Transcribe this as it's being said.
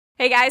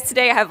Hey guys,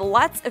 today I have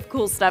lots of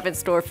cool stuff in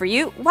store for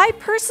you. Why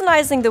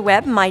personalizing the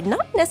web might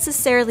not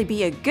necessarily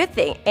be a good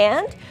thing.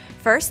 And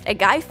first, a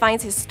guy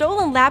finds his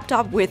stolen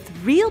laptop with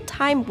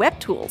real-time web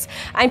tools.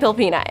 I'm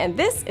Pilpina, and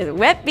this is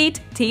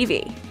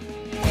WebBeatTV.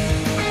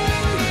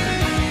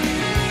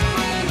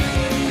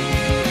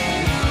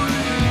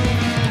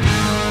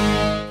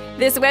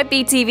 This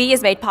WebBeatTV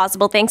is made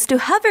possible thanks to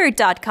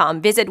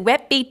Hover.com. Visit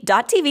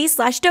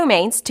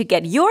WebBeat.tv/domains to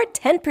get your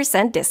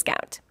 10%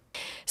 discount.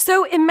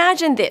 So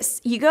imagine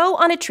this. You go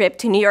on a trip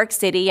to New York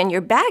City and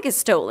your bag is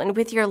stolen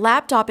with your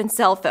laptop and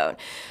cell phone.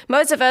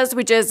 Most of us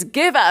would just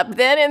give up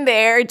then and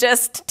there,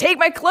 just take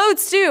my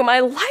clothes too, my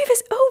life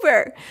is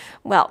over.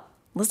 Well,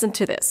 listen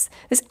to this.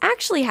 This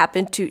actually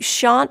happened to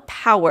Sean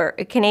Power,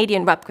 a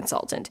Canadian web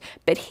consultant,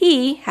 but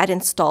he had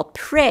installed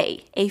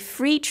Prey, a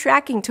free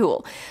tracking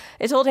tool.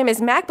 It told him his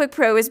MacBook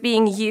Pro was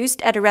being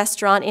used at a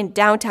restaurant in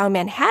downtown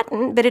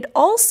Manhattan, but it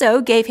also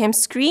gave him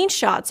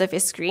screenshots of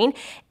his screen,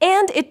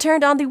 and it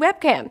turned on the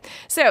webcam.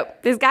 So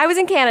this guy was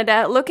in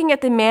Canada looking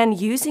at the man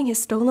using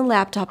his stolen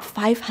laptop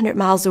 500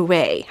 miles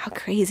away. How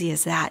crazy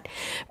is that?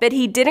 But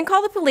he didn't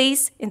call the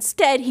police.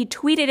 Instead, he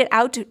tweeted it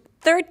out to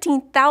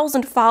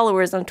 13,000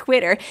 followers on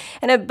Twitter,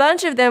 and a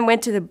bunch of them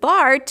went to the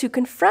bar to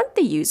confront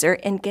the user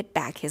and get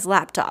back his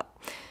laptop.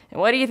 And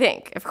what do you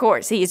think? Of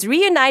course, he is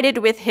reunited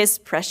with his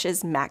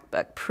precious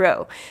MacBook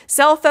Pro,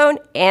 cell phone,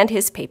 and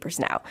his papers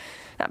now.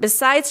 Now,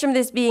 besides from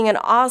this being an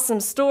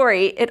awesome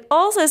story, it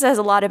also says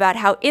a lot about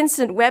how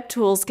instant web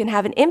tools can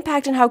have an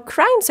impact on how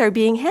crimes are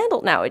being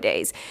handled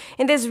nowadays.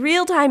 In this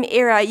real-time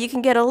era, you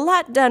can get a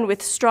lot done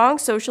with strong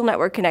social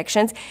network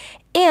connections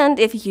and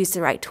if you use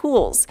the right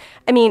tools.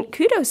 I mean,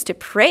 kudos to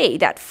Prey,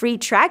 that free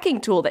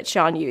tracking tool that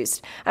Sean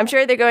used. I'm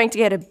sure they're going to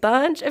get a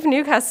bunch of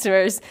new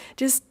customers.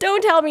 Just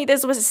don't tell me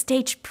this was a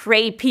staged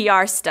Prey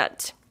PR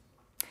stunt.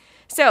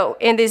 So,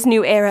 in this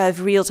new era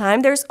of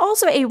real-time, there's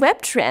also a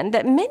web trend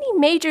that many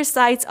major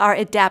sites are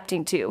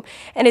adapting to,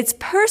 and it's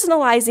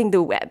personalizing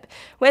the web.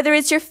 Whether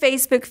it's your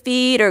Facebook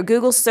feed or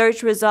Google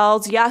search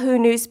results, Yahoo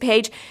News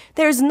page,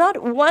 there's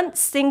not one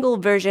single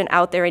version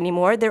out there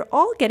anymore. They're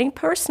all getting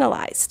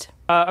personalized.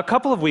 A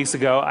couple of weeks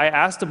ago, I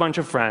asked a bunch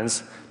of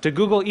friends to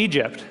Google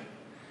Egypt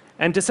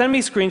and to send me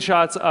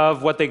screenshots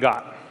of what they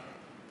got.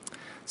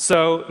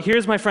 So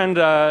here's my friend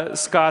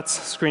Scott's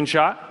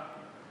screenshot,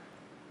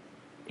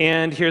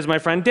 and here's my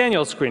friend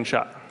Daniel's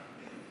screenshot.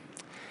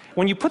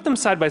 When you put them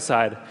side by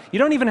side, you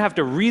don't even have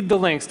to read the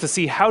links to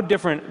see how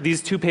different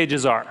these two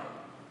pages are.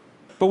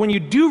 But when you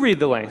do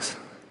read the links,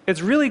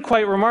 it's really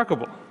quite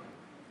remarkable.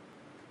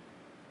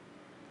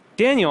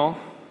 Daniel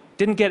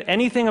didn't get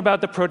anything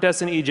about the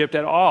protests in Egypt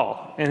at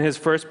all in his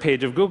first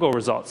page of Google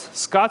results.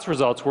 Scott's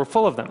results were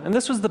full of them, and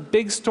this was the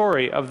big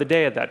story of the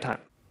day at that time.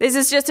 This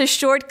is just a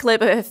short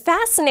clip of a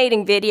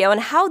fascinating video on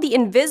how the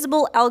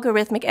invisible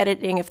algorithmic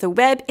editing of the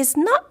web is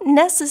not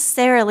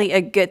necessarily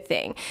a good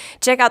thing.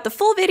 Check out the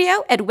full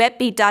video at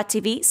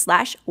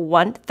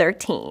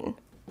webbeat.tv/113.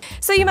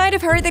 So you might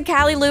have heard that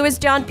Callie, Lewis,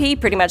 John P.,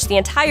 pretty much the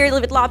entire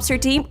Live It Lobster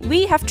team,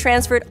 we have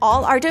transferred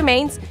all our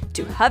domains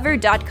to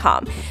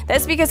Hover.com.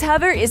 That's because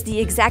Hover is the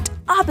exact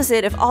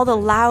opposite of all the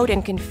loud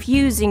and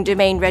confusing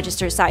domain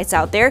register sites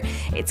out there.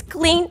 It's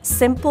clean,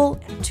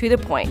 simple, and to the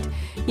point.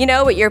 You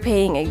know what you're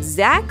paying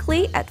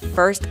exactly at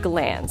first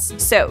glance.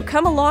 So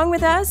come along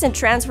with us and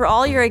transfer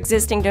all your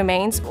existing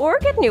domains or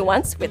get new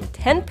ones with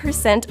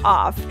 10%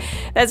 off.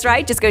 That's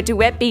right, just go to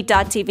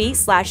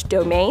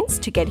webbeat.tv/domains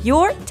to get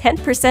your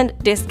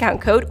 10%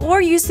 discount code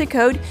or use the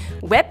code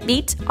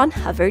WebBeat on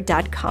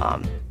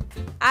Hover.com.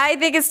 I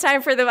think it's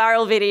time for the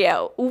viral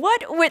video.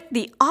 What would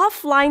the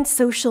offline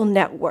social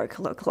network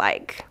look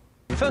like?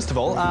 First of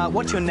all,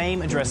 what's your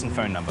name, address, and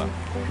phone number?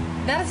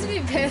 That has to be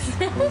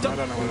personal. I don't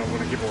know when I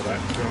want to give all that,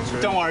 to be honest with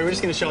you. Don't worry, we're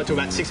just going to show it to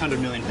about 600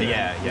 million people.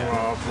 Yeah.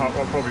 Well, I'll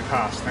probably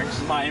pass, thanks.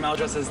 My email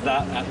address is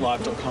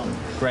that@live.com.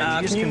 Great.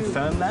 Can you just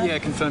confirm that? Yeah,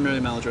 confirm your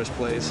email address,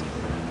 please.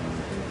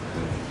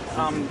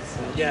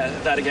 Yeah,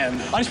 that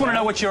again. I just want to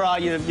know what your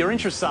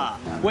interests are,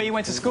 where you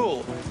went to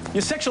school,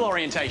 your sexual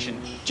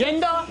orientation,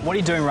 gender. What are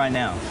you doing right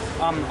now?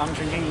 I'm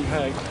drinking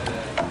Coke.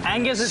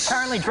 Angus is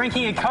currently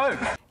drinking a Coke.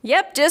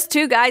 Yep, just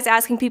two guys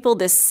asking people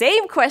the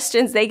same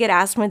questions they get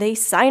asked when they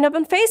sign up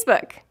on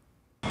Facebook.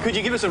 Could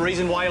you give us a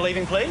reason why you're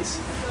leaving, please?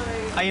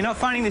 Are you not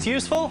finding this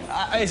useful?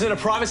 Is it a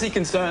privacy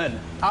concern?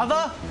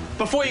 Other?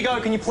 Before you go,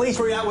 can you please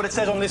read out what it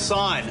says on this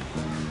sign?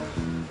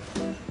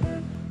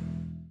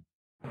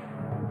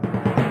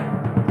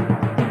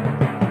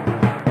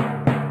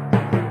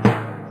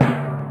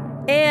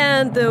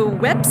 And the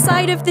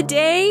website of the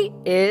day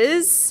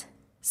is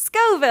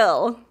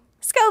Scoville.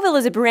 Scoville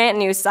is a brand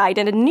new site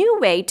and a new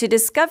way to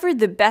discover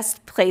the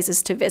best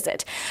places to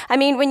visit. I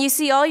mean, when you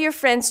see all your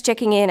friends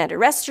checking in at a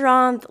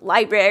restaurant, the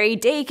library,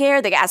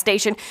 daycare, the gas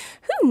station,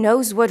 who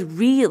knows what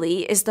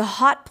really is the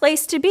hot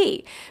place to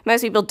be?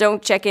 Most people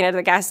don't check in at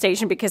the gas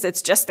station because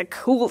it's just the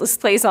coolest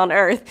place on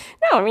earth.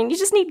 No, I mean, you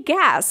just need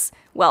gas.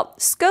 Well,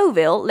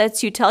 Scoville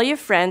lets you tell your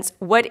friends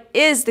what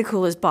is the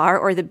coolest bar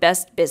or the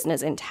best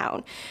business in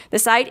town. The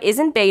site is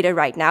in beta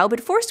right now, but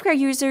Foursquare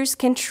users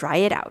can try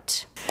it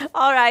out.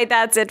 All right,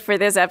 that's it for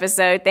this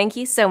episode. Thank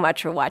you so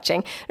much for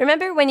watching.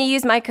 Remember, when you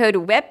use my code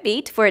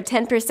WebBeat for a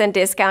 10%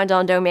 discount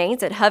on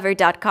domains at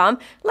hover.com,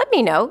 let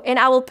me know and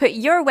I will put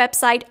your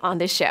website on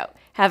the show.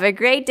 Have a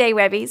great day,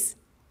 Webbies.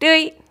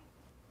 Doei!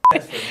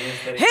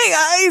 Hey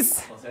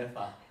guys!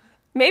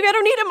 Maybe I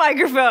don't need a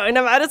microphone.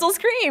 I might as well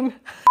scream.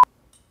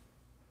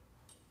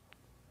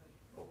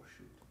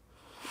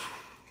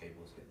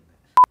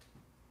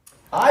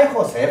 Hi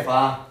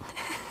Josefa.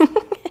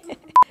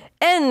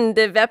 En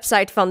de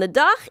website van de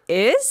dag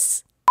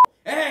is...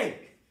 Hey,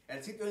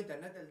 el sitio de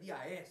internet del día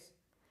es...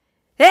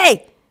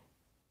 Hey!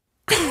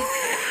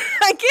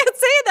 I can't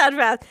say that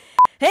fast.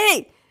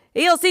 Hey!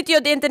 El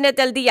sitio de internet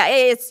del día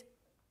es...